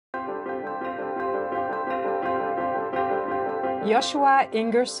Joshua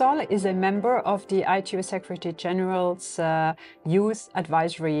Ingersoll is a member of the ITU Secretary General's Youth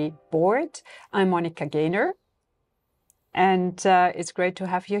Advisory Board. I'm Monica Gaynor, and it's great to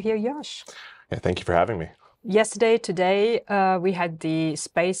have you here, Josh. Yeah, thank you for having me. Today, we had the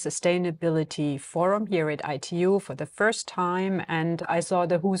Space Sustainability Forum here at ITU for the first time, and I saw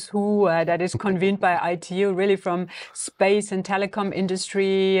the who's who that is convened by ITU, really from space and telecom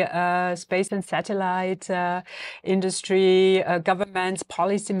industry, space and satellite industry, governments,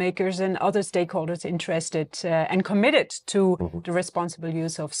 policymakers, and other stakeholders interested and committed to the responsible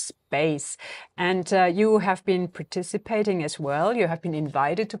use of space. And you have been participating as well. You have been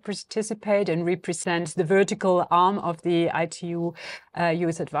invited to participate and represent the vertical arm of the ITU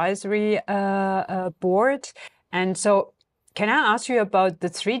Youth Advisory Board. And so can I ask you about the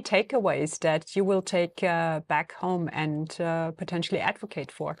 3 takeaways that you will take back home and potentially advocate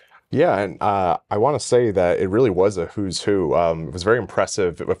for? Yeah, and I want to say that it really was a who's who. It was very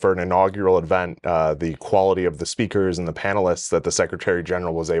impressive for an inaugural event, the quality of the speakers and the panelists that the Secretary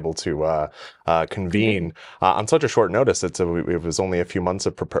General was able to convene on such a short notice. It was only a few months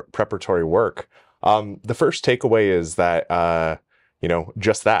of preparatory work. The first takeaway is that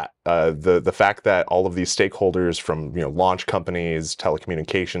just that the fact that all of these stakeholders from launch companies,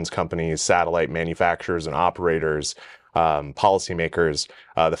 telecommunications companies, satellite manufacturers and operators, policymakers,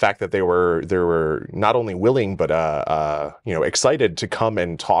 the fact that they were not only willing but excited to come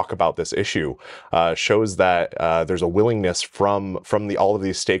and talk about this issue shows that there's a willingness from all of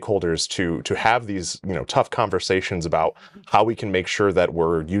these stakeholders to have these tough conversations about how we can make sure that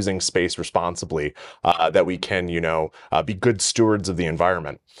we're using space responsibly, that we can be good stewards of the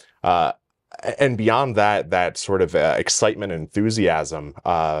environment. And beyond that sort of excitement and enthusiasm,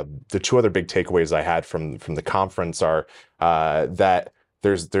 the 2 other big takeaways I had from the conference are that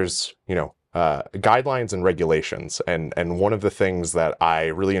there's guidelines and regulations, and one of the things that I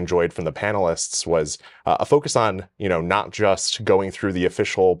really enjoyed from the panelists was a focus on not just going through the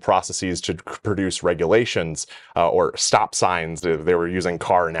official processes to produce regulations or stop signs. They were using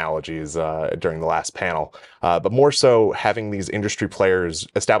car analogies during the last panel, but more so having these industry players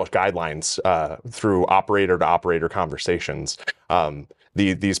establish guidelines through operator to operator conversations.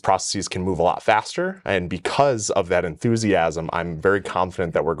 These processes can move a lot faster, and because of that enthusiasm, I'm very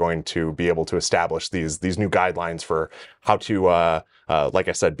confident that we're going to be able to establish these new guidelines for how to, like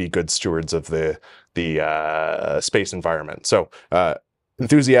I said, be good stewards of the space environment. So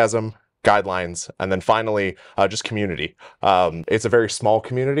enthusiasm, guidelines, and then finally, just community. It's a very small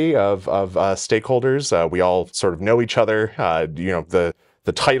community of stakeholders. We all sort of know each other.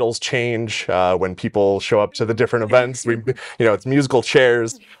 The titles change when people show up to the different events. It's musical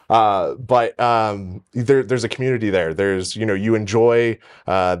chairs, but there's a community there. There's, you enjoy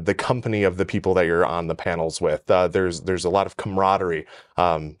the company of the people that you're on the panels with. There's a lot of camaraderie.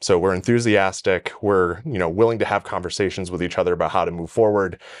 So we're enthusiastic. We're, willing to have conversations with each other about how to move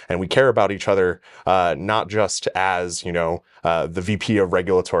forward, and we care about each other, not just as, the VP of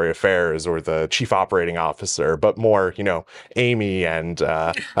Regulatory Affairs or the Chief Operating Officer, but more, Amy and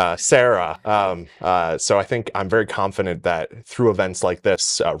Sarah. So I think I'm very confident that through events like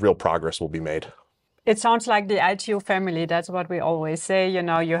this, real progress will be made. It sounds like the ITU family. That's what we always say.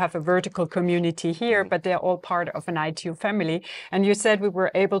 You have a vertical community here, but they're all part of an ITU family. And you said we were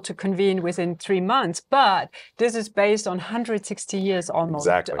able to convene within 3 months, but this is based on 160 years almost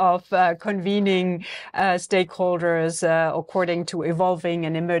of convening stakeholders according to evolving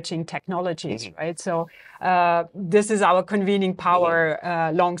and emerging technologies, right? So this is our convening power,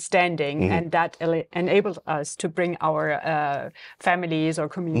 long-standing, and that enables us to bring our families or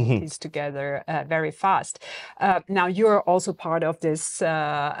communities together very fast. Now, you're also part of this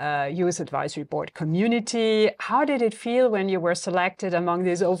Youth Advisory Board community. How did it feel when you were selected among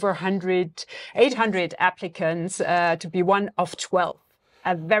these over 800 applicants to be one of 12?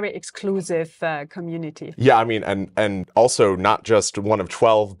 A very exclusive community. Yeah, I mean, and also not just one of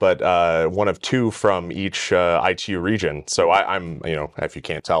 12, but one of 2 from each ITU region. So I'm, if you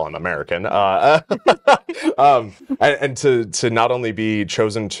can't tell, I'm American. And to not only be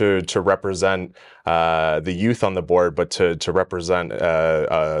chosen to represent the youth on the board, but to represent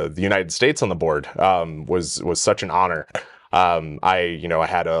the United States on the board was such an honor. I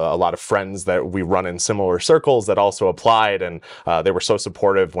had a lot of friends that we run in similar circles that also applied, and they were so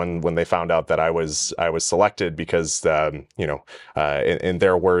supportive when they found out that I was selected because in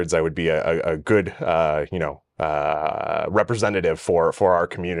their words, I would be a good representative for our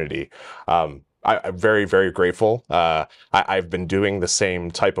community. I'm very, very grateful. I've been doing the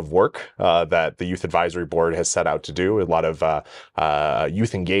same type of work that the Youth Advisory Board has set out to do. A lot of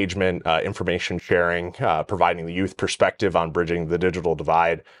youth engagement, information sharing, providing the youth perspective on bridging the digital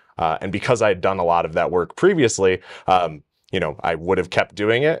divide. And because I had done a lot of that work previously, I would have kept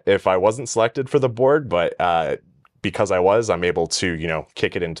doing it if I wasn't selected for the board. But because I was, I'm able to,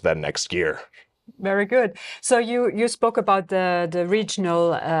 kick it into that next gear. Very good. So you spoke about the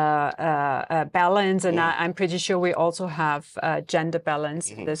regional balance, and I'm pretty sure we also have gender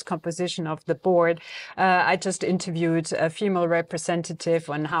balance in this composition of the board. I just interviewed a female representative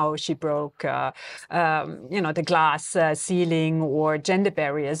on how she broke, the glass ceiling or gender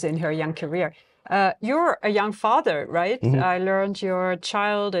barriers in her young career. You're a young father, right? I learned your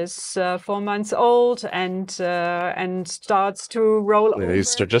child is 4 months old and starts to roll over.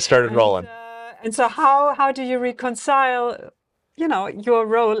 He's just started rolling. And so how do you reconcile, your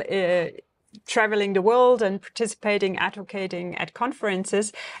role traveling the world and participating, advocating at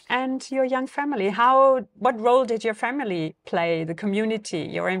conferences, and your young family? What role did your family play, the community,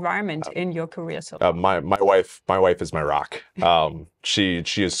 your environment in your career so far? My wife is my rock. She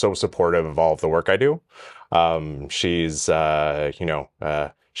is so supportive of all of the work I do. She's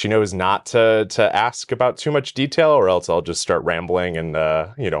she knows not to ask about too much detail, or else I'll just start rambling, and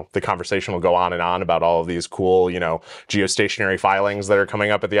the conversation will go on and on about all of these cool geostationary filings that are coming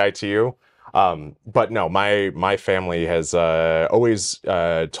up at the ITU. But no, my family has always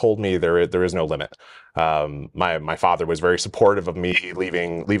told me there is no limit. My father was very supportive of me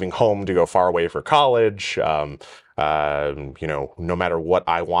leaving home to go far away for college. No matter what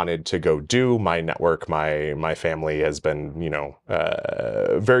I wanted to go do, my network, my family has been,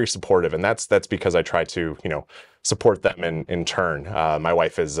 very supportive, and that's because I try to, support them in turn. My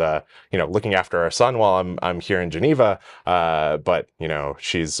wife is, looking after our son while I'm here in Geneva, but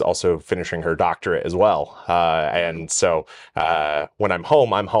she's also finishing her doctorate as well, and so when I'm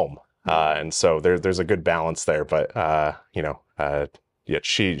home, I'm home. And so there's a good balance there, but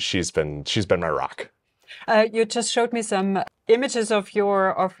she's been my rock. You just showed me some images of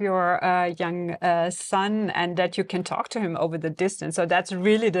your young son, and that you can talk to him over the distance. So that's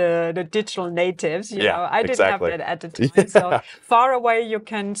really the digital natives. I didn't have that at the time. So far away, you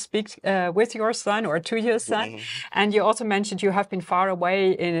can speak with your son or to your son. And you also mentioned you have been far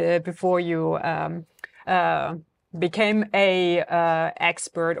away before you became a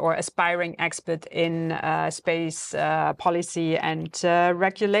expert or aspiring expert in space policy and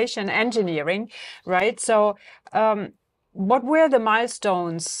regulation engineering, right? So what were the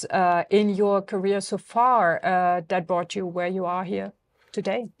milestones in your career so far that brought you where you are here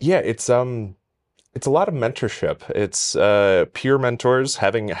today? Yeah, it's a lot of mentorship. It's peer mentors,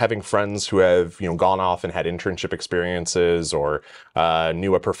 having friends who have gone off and had internship experiences, or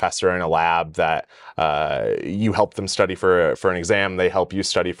knew a professor in a lab that you help them study for an exam. They help you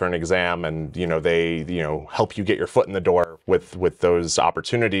study for an exam, and they help you get your foot in the door with those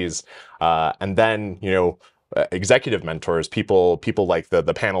opportunities, and then executive mentors, people like the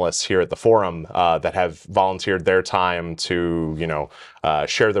panelists here at the forum that have volunteered their time to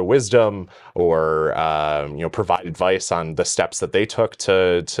share their wisdom, or provide advice on the steps that they took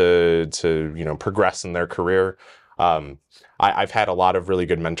to progress in their career. I've had a lot of really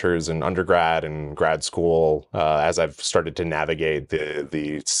good mentors in undergrad and grad school as I've started to navigate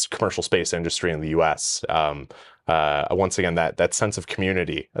the commercial space industry in the U.S. Once again, that sense of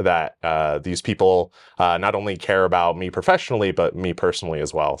community that these people not only care about me professionally, but me personally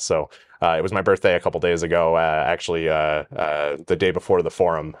as well. So it was my birthday a couple days ago, actually the day before the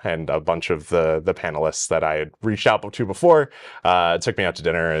forum, and a bunch of the panelists that I had reached out to before took me out to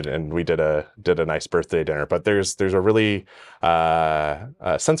dinner, and we did a nice birthday dinner. But there's a really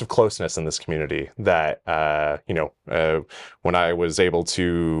sense of closeness in this community that when I was able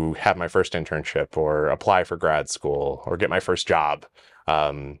to have my first internship, or apply for grad school, or get my first job,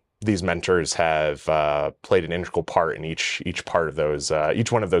 these mentors have played an integral part in each part of those,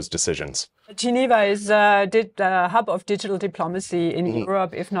 each one of those decisions. Geneva is the hub of digital diplomacy in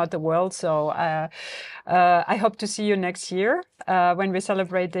Europe, if not the world. So I hope to see you next year when we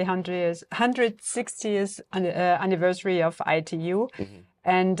celebrate the 160th anniversary of ITU.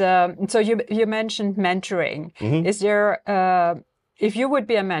 And so you mentioned mentoring. Is there, if you would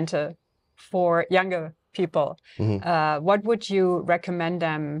be a mentor for younger people, what would you recommend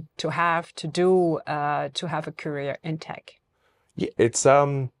them to do to have a career in tech? Yeah, it's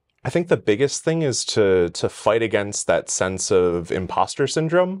I think the biggest thing is to fight against that sense of imposter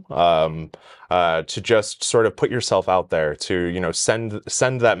syndrome, to just sort of put yourself out there, to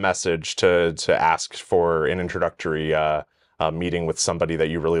send that message, to ask for an introductory meeting with somebody that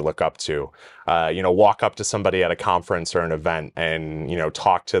you really look up to. Walk up to somebody at a conference or an event and,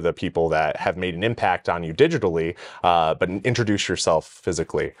 talk to the people that have made an impact on you digitally, but introduce yourself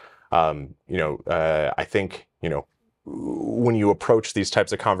physically. I think, when you approach these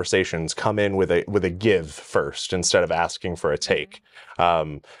types of conversations, come in with a give first instead of asking for a take.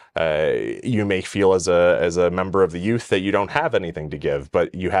 You may feel as a member of the youth that you don't have anything to give,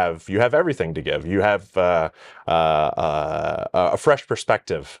 but you have everything to give. You have a fresh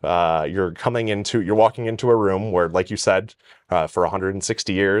perspective. You're walking into a room where, like you said, for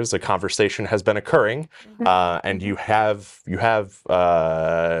 160 years, a conversation has been occurring, and you have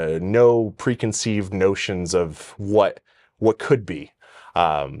no preconceived notions of what could be.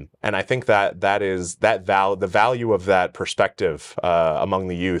 And I think the value of that perspective among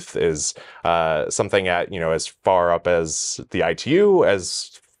the youth is something at as far up as the ITU,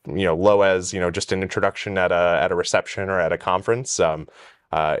 as low as just an introduction at a reception or at a conference,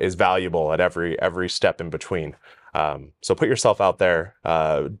 is valuable at every step in between. So put yourself out there.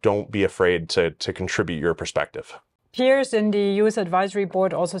 Don't be afraid to contribute your perspective. Peers in the Youth Advisory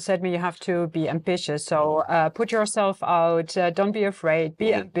Board also said you have to be ambitious. So put yourself out. Don't be afraid.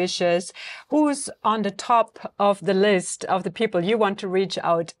 Be ambitious. Who's on the top of the list of the people you want to reach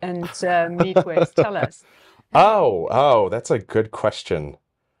out and meet with? Tell us. Oh, that's a good question.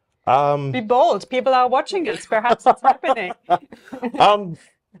 Be bold. People are watching us. Perhaps it's happening.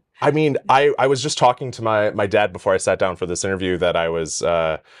 I mean, I was just talking to my dad before I sat down for this interview that I was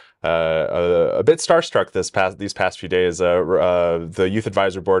a bit starstruck these past few days. The Youth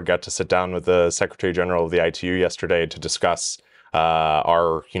Advisory Board got to sit down with the Secretary General of the ITU yesterday to discuss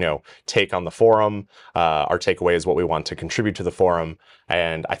our take on the forum, our takeaways, what we want to contribute to the forum.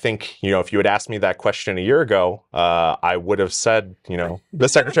 And I think if you had asked me that question a year ago, I would have said the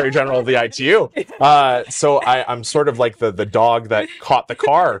Secretary General of the ITU. So I'm sort of like the dog that caught the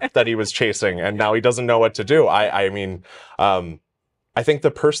car that he was chasing, and now he doesn't know what to do. I think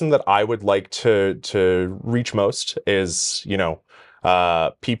the person that I would like to reach most is,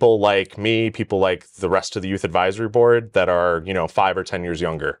 people like me, people like the rest of the Youth Advisory Board that are, 5 or 10 years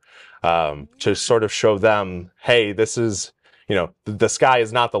younger, to sort of show them, hey, this is, the sky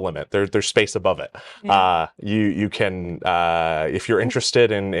is not the limit. There's space above it. Yeah. You can, if you're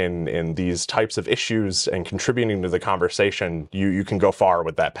interested in these types of issues and contributing to the conversation, you can go far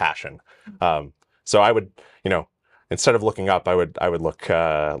with that passion. So I would, instead of looking up, I would look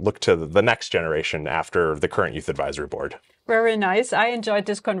to the next generation after the current Youth Advisory Board. Very nice. I enjoyed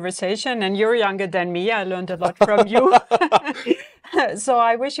this conversation, and you're younger than me. I learned a lot from you. So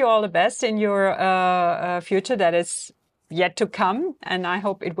I wish you all the best in your future that is yet to come, and I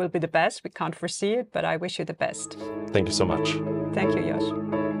hope it will be the best. We can't foresee it, but I wish you the best. Thank you so much. Thank you, Josh.